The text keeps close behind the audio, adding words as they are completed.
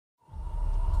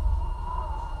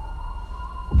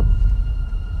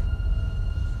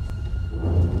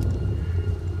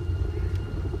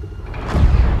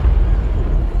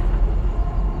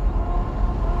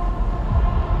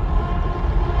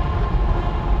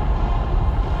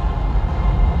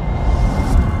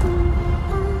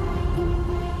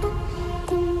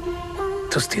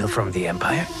to steal from the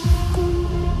Empire?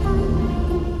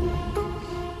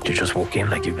 You just walk in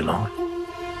like you belong.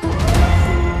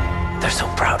 They're so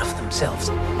proud of themselves.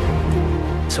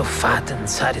 So fat and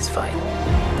satisfied.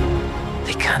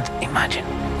 They can't imagine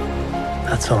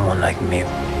that someone like me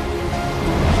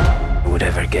would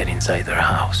ever get inside their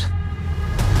house.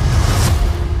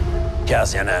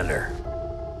 Cassian Andor.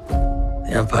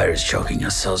 The Empire is choking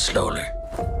us so slowly.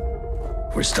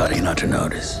 We're starting not to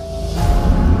notice.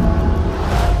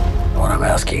 What I'm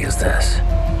asking is this.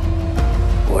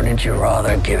 Wouldn't you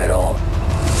rather give it all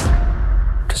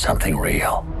to something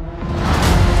real?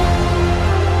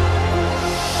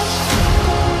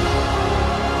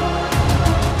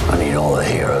 I need all the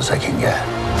heroes I can get.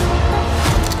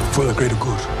 For the greater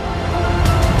good.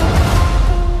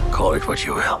 Call it what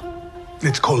you will.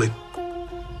 Let's call it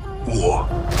war.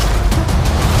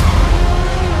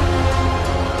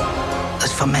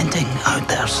 There's fermenting out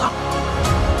there, son.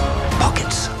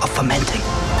 Pockets of fermenting.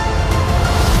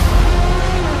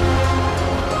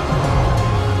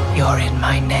 You're in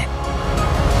my net.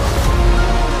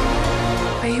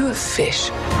 Are you a fish?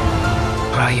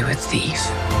 Or are you a thief?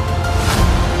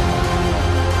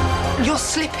 You're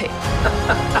slipping.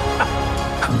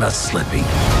 I'm not slipping.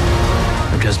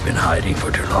 I've just been hiding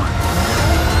for too long.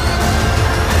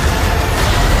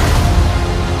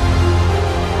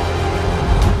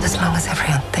 As long as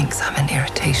everyone thinks I'm an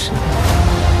irritation,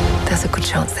 there's a good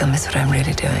chance they'll miss what I'm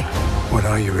really doing. What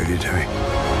are you really doing?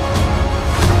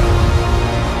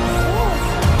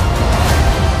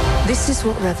 This is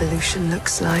what revolution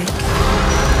looks like.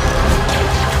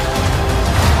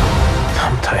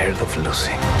 I'm tired of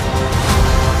losing.